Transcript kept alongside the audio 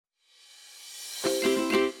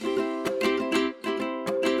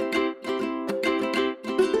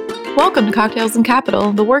Welcome to Cocktails and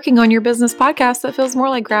Capital, the working on your business podcast that feels more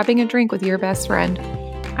like grabbing a drink with your best friend.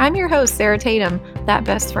 I'm your host, Sarah Tatum, that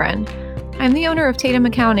best friend. I'm the owner of Tatum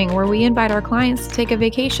Accounting, where we invite our clients to take a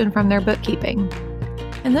vacation from their bookkeeping.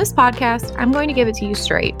 In this podcast, I'm going to give it to you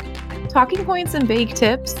straight. Talking points and vague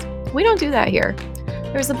tips, we don't do that here.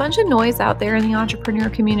 There's a bunch of noise out there in the entrepreneur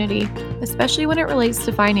community, especially when it relates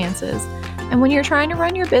to finances. And when you're trying to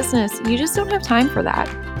run your business, you just don't have time for that.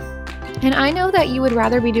 And I know that you would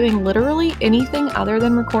rather be doing literally anything other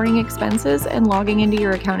than recording expenses and logging into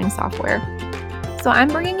your accounting software. So I'm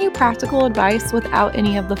bringing you practical advice without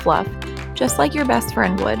any of the fluff, just like your best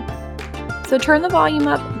friend would. So turn the volume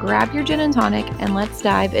up, grab your gin and tonic, and let's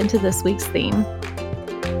dive into this week's theme.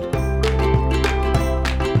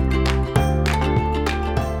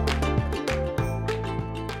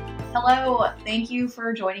 Hello, thank you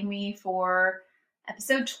for joining me for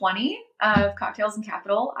episode 20 of Cocktails and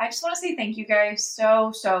Capital. I just want to say thank you guys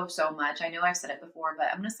so much. I know I've said it before, but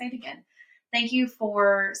I'm going to say it again. Thank you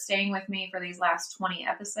for staying with me for these last 20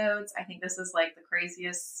 episodes. I think this is like the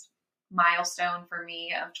craziest milestone for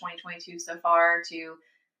me of 2022 so far, to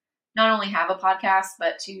not only have a podcast,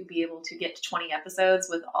 but to be able to get to 20 episodes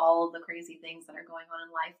with all of the crazy things that are going on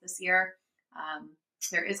in life this year.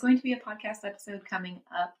 There is going to be a podcast episode coming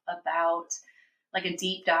up about like a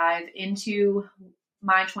deep dive into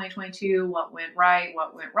my 2022, what went right,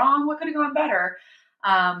 what went wrong, what could have gone better.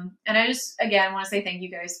 And I just, again, want to say thank you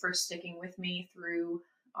guys for sticking with me through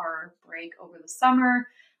our break over the summer.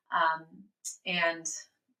 And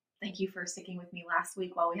thank you for sticking with me last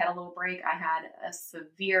week while we had a little break. I had a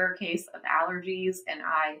severe case of allergies and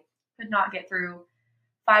I could not get through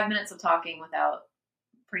 5 minutes of talking without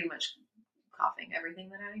pretty much coughing everything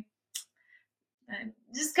that I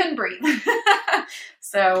just couldn't breathe.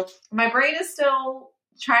 So my brain is still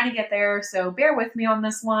trying to get there. So bear with me on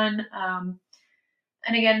this one.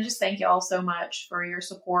 And again, just thank you all so much for your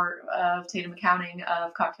support of Tatum Accounting,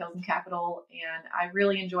 of Cocktails and Capital. And I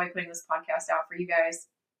really enjoy putting this podcast out for you guys.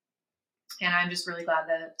 And I'm just really glad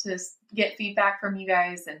to get feedback from you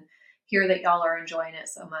guys and hear that y'all are enjoying it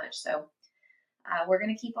so much. So we're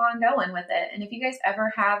going to keep on going with it. And if you guys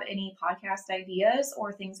ever have any podcast ideas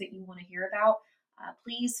or things that you want to hear about,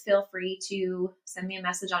 please feel free to send me a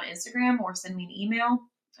message on Instagram or send me an email.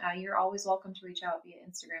 You're always welcome to reach out via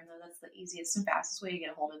Instagram, though. That's the easiest and fastest way to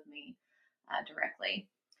get a hold of me directly.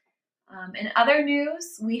 In other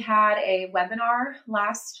news, we had a webinar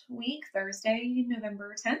last week, Thursday,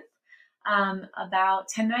 November 10th, about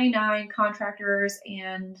 1099 contractors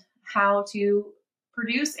and how to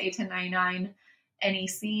produce a 1099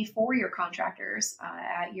 NEC for your contractors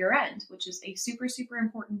at year end, which is a super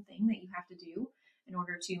important thing that you have to do in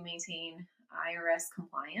order to maintain IRS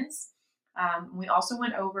compliance. We also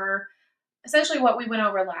went over essentially what we went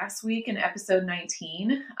over last week in episode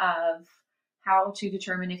 19 of how to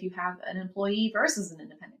determine if you have an employee versus an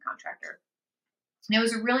independent contractor. And it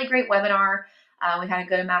was a really great webinar. We had a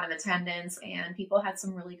good amount of attendance and people had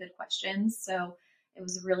some really good questions. So it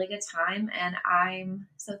was a really good time and I'm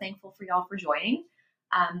so thankful for y'all for joining.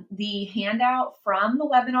 The handout from the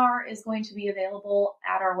webinar is going to be available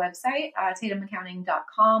at our website,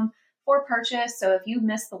 tatumaccounting.com, for purchase. So if you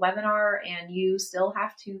missed the webinar and you still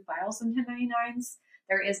have to file some 1099s,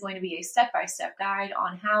 there is going to be a step-by-step guide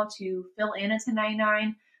on how to fill in a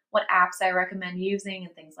 1099, what apps I recommend using,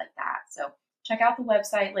 and things like that. So check out the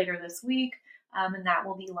website later this week, and that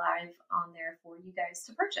will be live on there for you guys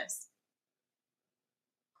to purchase.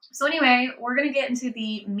 So anyway, we're going to get into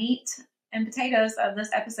the meat and potatoes of this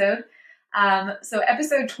episode. So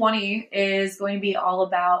episode 20 is going to be all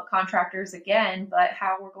about contractors again, but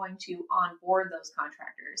how we're going to onboard those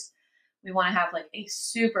contractors. We want to have like a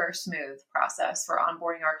super smooth process for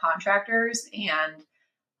onboarding our contractors, and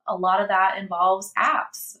a lot of that involves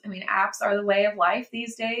apps. I mean, apps are the way of life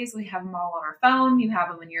these days. We have them all on our phone. You have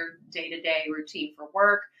them in your day-to-day routine for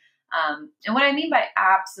work. And what I mean by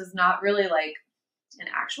apps is not really like an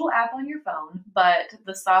actual app on your phone, but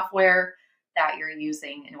the software that you're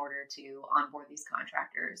using in order to onboard these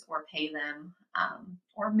contractors or pay them,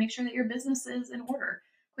 or make sure that your business is in order.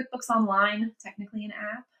 QuickBooks Online, technically an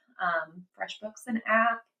app. FreshBooks, an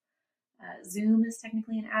app. Zoom is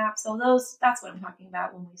technically an app. So that's what I'm talking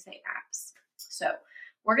about when we say apps. So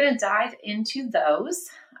we're going to dive into those.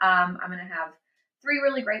 I'm going to have 3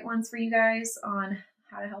 really great ones for you guys on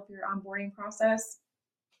how to help your onboarding process.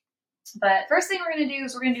 But first thing we're going to do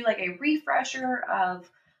is we're going to do like a refresher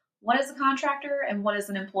of what is a contractor and what is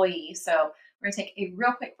an employee. So we're going to take a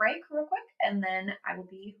real quick break and then I will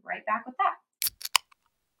be right back with that.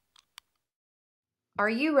 Are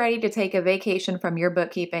you ready to take a vacation from your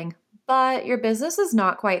bookkeeping, but your business is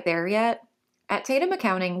not quite there yet? At Tatum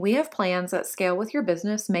Accounting, we have plans that scale with your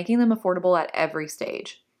business, making them affordable at every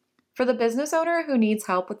stage. For the business owner who needs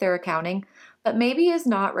help with their accounting, but maybe is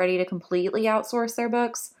not ready to completely outsource their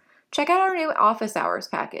books, check out our new Office Hours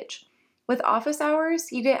package. With Office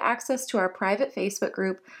Hours, you get access to our private Facebook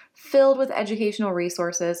group filled with educational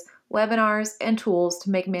resources, webinars, and tools to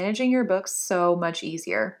make managing your books so much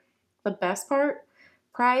easier. The best part?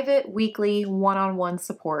 Private, weekly, one-on-one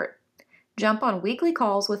support. Jump on weekly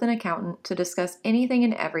calls with an accountant to discuss anything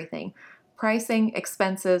and everything: pricing,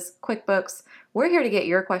 expenses, QuickBooks. We're here to get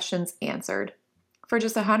your questions answered. For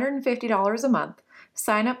just $150 a month,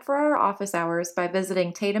 sign up for our office hours by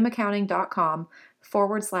visiting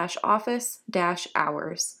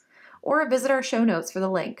tatumaccounting.com/office-hours, or visit our show notes for the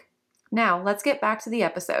link. Now, let's get back to the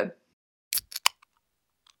episode.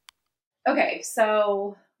 Okay,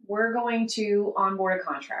 so we're going to onboard a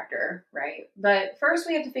contractor, right? But first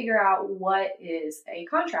we have to figure out what is a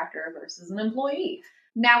contractor versus an employee.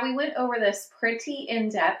 Now, we went over this pretty in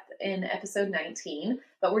depth in episode 19,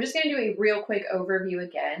 but we're just going to do a real quick overview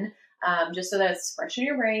again, just so that it's fresh in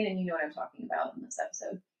your brain and you know what I'm talking about in this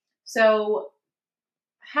episode. So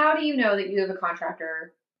how do you know that you have a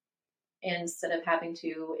contractor instead of having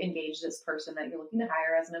to engage this person that you're looking to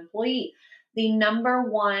hire as an employee? The number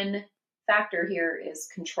one factor here is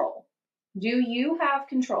control. Do you have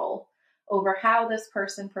control over how this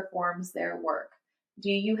person performs their work?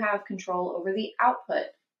 Do you have control over the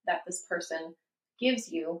output that this person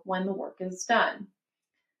gives you when the work is done?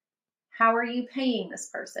 How are you paying this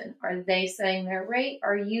person? Are they setting their rate?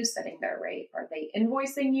 Are you setting their rate? Are they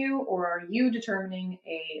invoicing you, or are you determining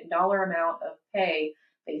a dollar amount of pay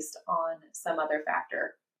based on some other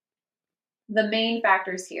factor? The main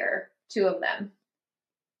factors here, two of them: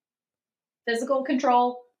 physical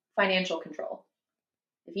control, financial control.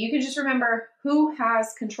 If you can just remember who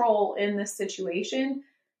has control in this situation,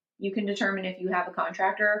 you can determine if you have a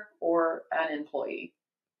contractor or an employee.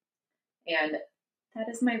 And that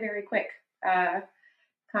is my very quick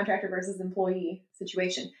contractor versus employee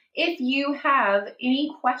situation. If you have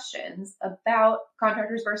any questions about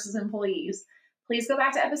contractors versus employees, please go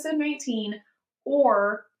back to episode 19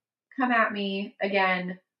 or come at me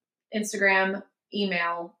again, Instagram,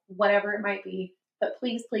 email, whatever it might be. But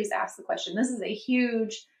please, please ask the question. This is a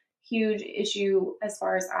huge, huge issue as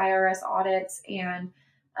far as IRS audits and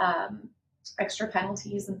extra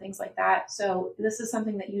penalties and things like that. So this is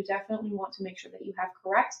something that you definitely want to make sure that you have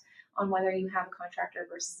correct on whether you have a contractor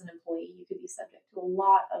versus an employee. You could be subject to a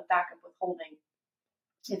lot of backup withholding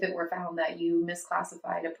if it were found that you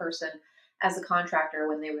misclassified a person as a contractor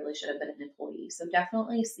when they really should have been an employee. So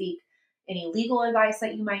definitely seek any legal advice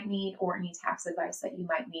that you might need or any tax advice that you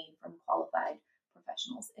might need from qualified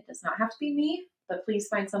professionals. It does not have to be me, but please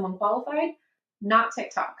find someone qualified, not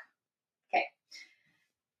TikTok. Okay.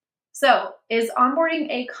 So is onboarding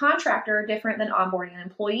a contractor different than onboarding an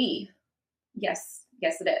employee? Yes,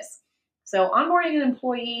 it is. So onboarding an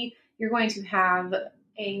employee, you're going to have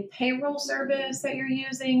a payroll service that you're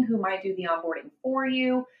using who might do the onboarding for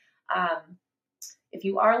you. If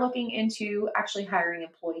you are looking into actually hiring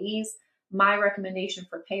employees, my recommendation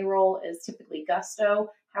for payroll is typically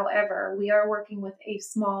Gusto. However, we are working with a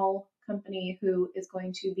small company who is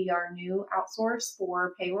going to be our new outsource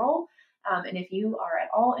for payroll. And if you are at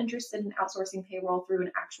all interested in outsourcing payroll through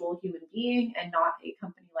an actual human being and not a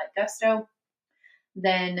company like Gusto,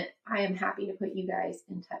 then I am happy to put you guys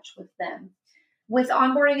in touch with them. With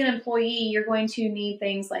onboarding an employee, you're going to need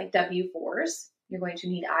things like W-4s. You're going to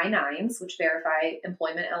need I-9s, which verify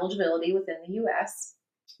employment eligibility within the U.S.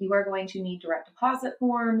 You are going to need direct deposit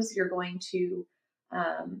forms. You're going to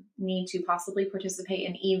need to possibly participate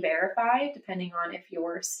in E-Verify, depending on if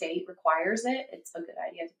your state requires it. It's a good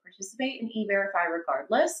idea to participate in E-Verify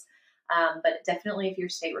regardless. But definitely if your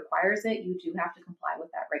state requires it, you do have to comply with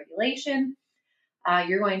that regulation.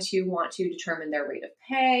 You're going to want to determine their rate of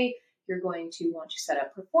pay. You're going to want to set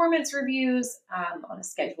up performance reviews on a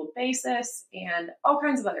scheduled basis and all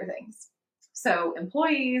kinds of other things. So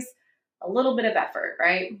employees, a little bit of effort,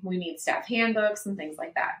 right? We need staff handbooks and things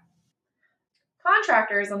like that.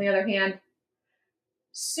 Contractors, on the other hand,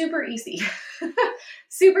 super easy.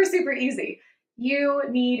 super, super easy. You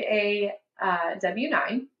need a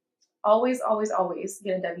W-9. Always, always, always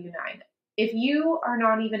get a W-9. If you are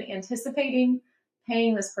not even anticipating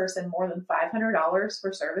paying this person more than $500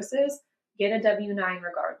 for services, get a W-9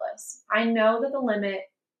 regardless. I know that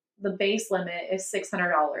the base limit is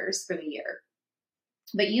 $600 for the year,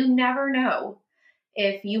 but you never know.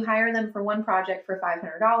 If you hire them for one project for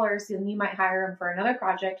 $500, then you might hire them for another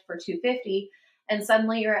project for $250, and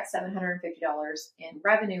suddenly you're at $750 in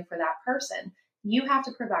revenue for that person. You have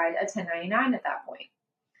to provide a 1099 at that point.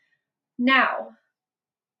 Now,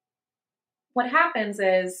 what happens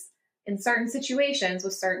is in certain situations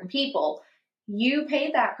with certain people, you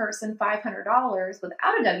paid that person $500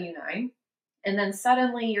 without a W-9, and then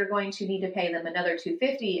suddenly you're going to need to pay them another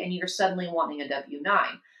 $250 and you're suddenly wanting a W-9.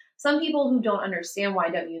 Some people who don't understand why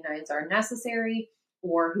W-9s are necessary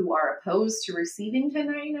or who are opposed to receiving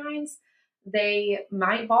 1099s, they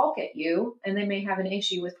might balk at you and they may have an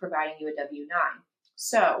issue with providing you a W-9.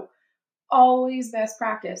 So always best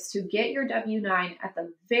practice to get your W-9 at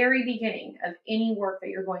the very beginning of any work that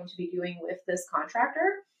you're going to be doing with this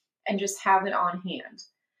contractor and just have it on hand,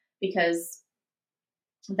 because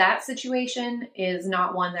that situation is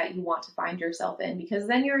not one that you want to find yourself in, because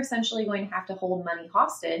then you're essentially going to have to hold money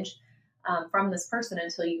hostage from this person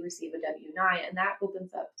until you receive a W-9, and that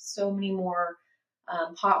opens up so many more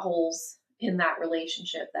potholes in that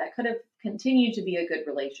relationship that could have continued to be a good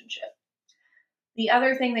relationship. The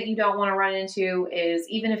other thing that you don't want to run into is,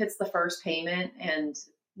 even if it's the first payment and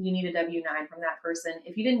you need a W-9 from that person,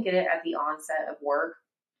 if you didn't get it at the onset of work,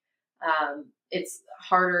 it's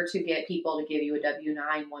harder to get people to give you a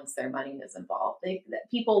W-9 once their money is involved.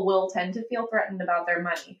 People will tend to feel threatened about their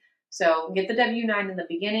money. So get the W-9 in the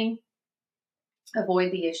beginning,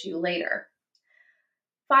 avoid the issue later.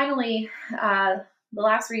 Finally, the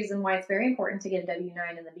last reason why it's very important to get a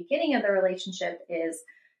W-9 in the beginning of the relationship is,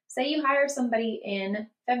 say you hire somebody in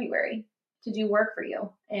February to do work for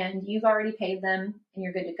you and you've already paid them and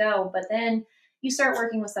you're good to go, but then you start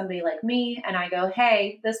working with somebody like me and I go,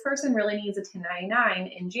 hey, this person really needs a 1099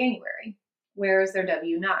 in January. Where is their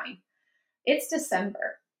W-9? It's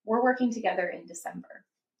December. We're working together in December.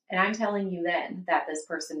 And I'm telling you then that this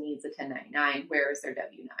person needs a 1099. Where is their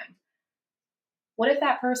W-9? What if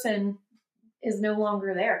that person is no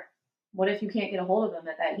longer there? What if you can't get a hold of them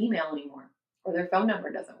at that email anymore, or their phone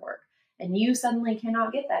number doesn't work, and you suddenly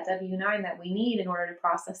cannot get that W-9 that we need in order to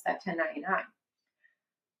process that 1099?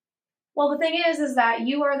 Well, the thing is that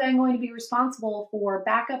you are then going to be responsible for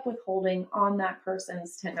backup withholding on that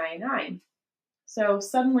person's 1099. So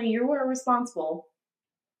suddenly you are responsible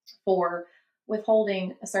for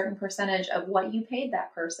withholding a certain percentage of what you paid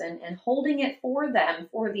that person and holding it for them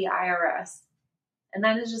for the IRS. And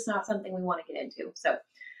that is just not something we want to get into. So,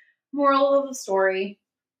 moral of the story,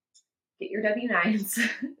 get your W-9s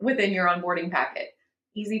within your onboarding packet.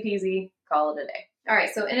 Easy peasy, call it a day. All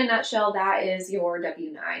right, so in a nutshell, that is your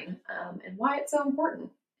W-9 and why it's so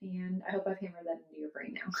important. And I hope I've hammered that into your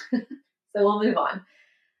brain now. So we'll move on.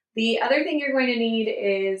 The other thing you're going to need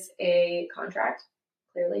is a contract,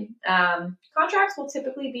 clearly. Contracts will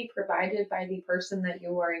typically be provided by the person that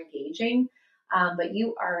you are engaging, but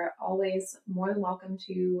you are always more than welcome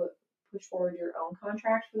to push forward your own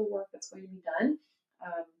contract for the work that's going to be done.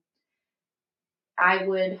 I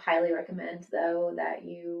would highly recommend, though, that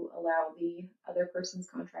you allow the other person's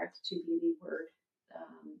contract to be the word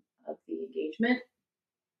of the engagement.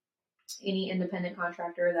 Any independent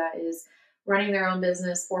contractor that is running their own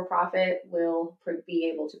business for profit will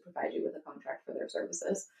be able to provide you with a contract for their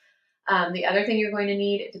services. The other thing you're going to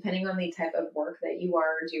need, depending on the type of work that you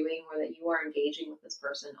are doing or that you are engaging with this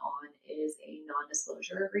person on, is a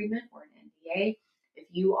non-disclosure agreement or an NDA. If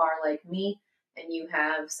you are like me and you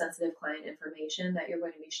have sensitive client information that you're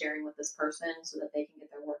going to be sharing with this person so that they can get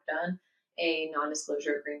their work done, a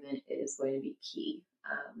non-disclosure agreement is going to be key.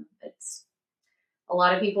 It's a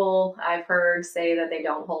lot of people I've heard say that they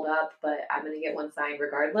don't hold up, but I'm going to get one signed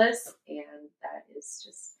regardless. And that is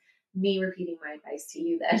just me repeating my advice to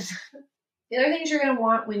you then. The other things you're going to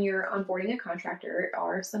want when you're onboarding a contractor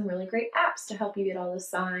are some really great apps to help you get all this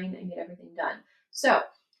signed and get everything done. So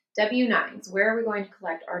W-9s, where are we going to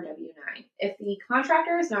collect our W-9? If the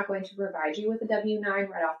contractor is not going to provide you with a W-9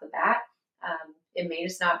 right off the bat, it may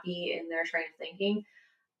just not be in their train of thinking.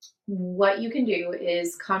 What you can do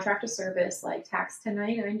is contract a service like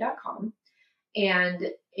tax1099.com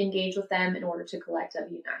and engage with them in order to collect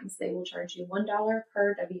W-9s. They will charge you $1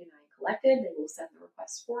 per W-9 collected. They will send the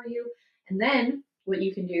request for you. And then what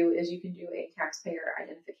you can do is you can do a taxpayer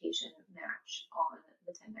identification match on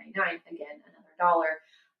the 1099. Again, another dollar.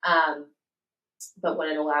 But what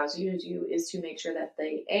it allows you to do is to make sure that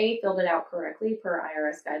they, A, filled it out correctly per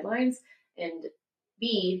IRS guidelines, and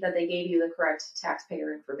B, that they gave you the correct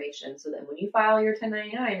taxpayer information so that when you file your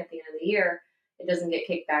 1099 at the end of the year, it doesn't get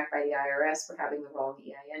kicked back by the IRS for having the wrong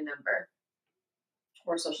EIN number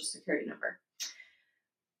or social security number.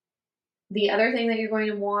 The other thing that you're going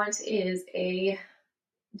to want is a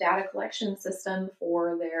data collection system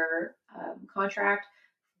for their contract,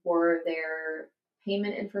 for their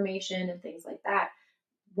payment information and things like that.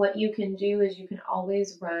 What you can do is you can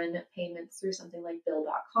always run payments through something like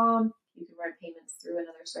bill.com. You can run payments through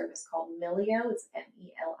another service called Melio. It's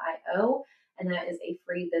Melio, and that is a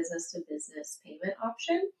free business-to-business payment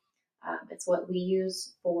option. It's what we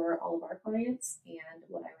use for all of our clients and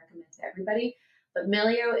what I recommend to everybody. But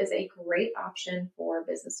Melio is a great option for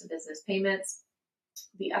business-to-business payments.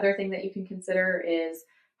 The other thing that you can consider is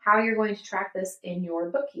how you're going to track this in your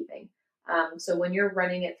bookkeeping. So when you're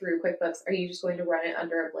running it through QuickBooks, are you just going to run it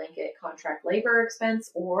under a blanket contract labor expense,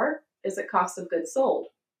 or is it cost of goods sold?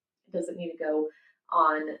 Does it need to go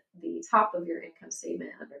on the top of your income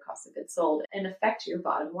statement under cost of goods sold and affect your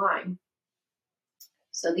bottom line?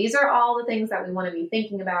 So these are all the things that we want to be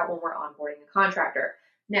thinking about when we're onboarding a contractor.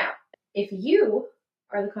 Now, if you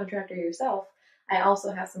are the contractor yourself, I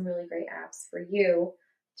also have some really great apps for you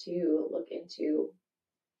to look into.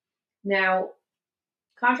 Now,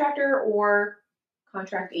 contractor or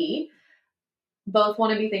contractee both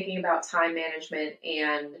want to be thinking about time management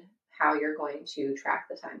and how you're going to track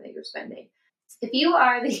the time that you're spending. If you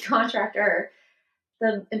are the contractor,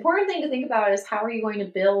 the important thing to think about is how are you going to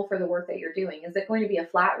bill for the work that you're doing? Is it going to be a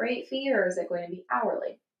flat rate fee or is it going to be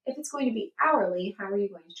hourly? If it's going to be hourly, how are you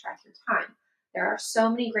going to track your time? There are so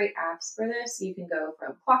many great apps for this. You can go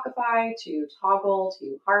from Clockify to Toggle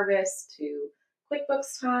to Harvest to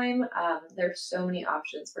QuickBooks Time. There's so many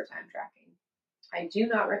options for time tracking. I do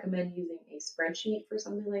not recommend using a spreadsheet for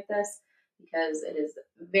something like this because it is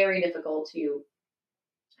very difficult to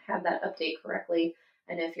have that update correctly.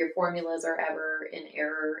 And if your formulas are ever in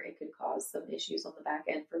error, it could cause some issues on the back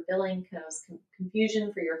end for billing, cause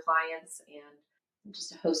confusion for your clients, and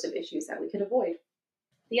just a host of issues that we could avoid.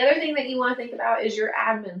 The other thing that you want to think about is your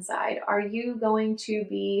admin side. Are you going to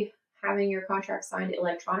be having your contract signed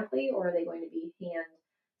electronically, or are they going to be hand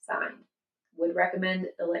signed? Would recommend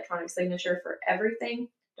electronic signature for everything.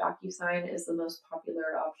 DocuSign is the most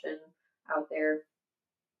popular option out there,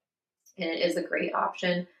 and it is a great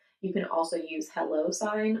option. You can also use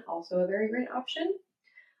HelloSign, also a very great option.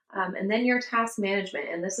 And then your task management,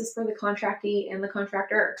 and this is for the contractee and the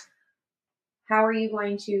contractor. How are you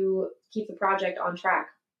going to keep the project on track?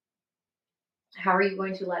 How are you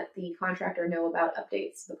going to let the contractor know about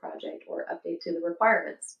updates to the project or update to the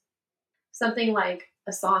requirements? Something like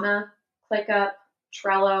Asana, ClickUp,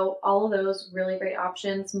 Trello, all of those really great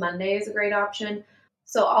options. Monday is a great option.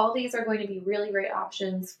 So all of these are going to be really great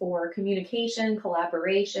options for communication,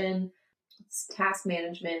 collaboration, task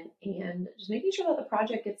management, and just making sure that the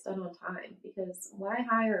project gets done on time. Because why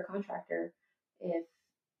hire a contractor if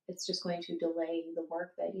it's just going to delay the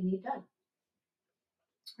work that you need done,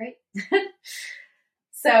 right?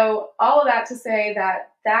 So all of that to say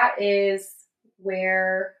that that is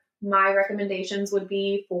where my recommendations would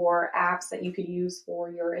be for apps that you could use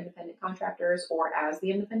for your independent contractors or as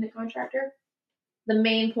the independent contractor. The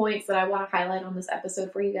main points that I want to highlight on this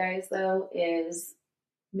episode for you guys, though, is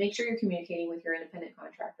make sure you're communicating with your independent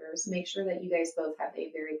contractors. Make sure that you guys both have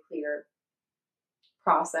a very clear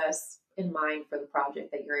process in mind for the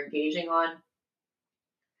project that you're engaging on.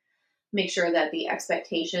 Make sure that the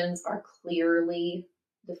expectations are clearly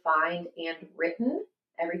defined and written.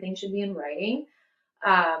 Everything should be in writing.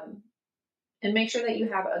 And make sure that you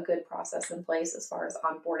have a good process in place as far as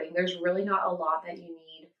onboarding. There's really not a lot that you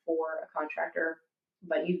need for a contractor,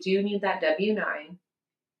 but you do need that W-9.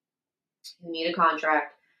 You need a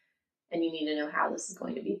contract, and you need to know how this is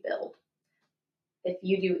going to be billed. If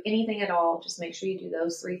you do anything at all, just make sure you do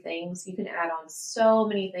those three things. You can add on so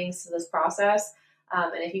many things to this process.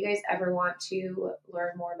 And if you guys ever want to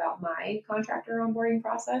learn more about my contractor onboarding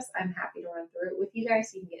process, I'm happy to run through it with you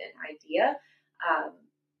guys so you can get an idea.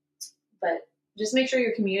 But just make sure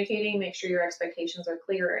you're communicating, make sure your expectations are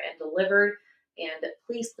clear and delivered, and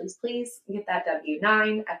please, please, please get that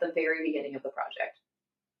W-9 at the very beginning of the project.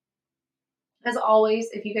 As always,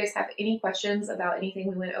 if you guys have any questions about anything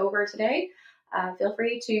we went over today, feel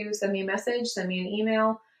free to send me a message, send me an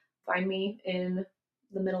email, find me in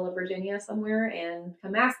the middle of Virginia somewhere and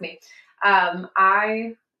come ask me.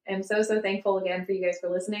 I am so thankful again for you guys for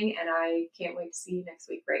listening, and I can't wait to see you next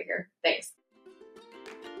week right here. Thanks.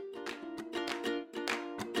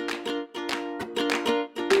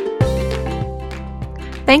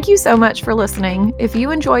 Thank you so much for listening. If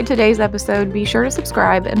you enjoyed today's episode, be sure to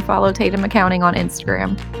subscribe and follow Tatum Accounting on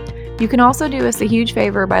Instagram. You can also do us a huge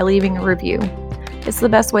favor by leaving a review. It's the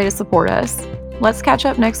best way to support us. Let's catch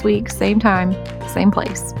up next week, same time, same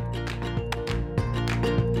place.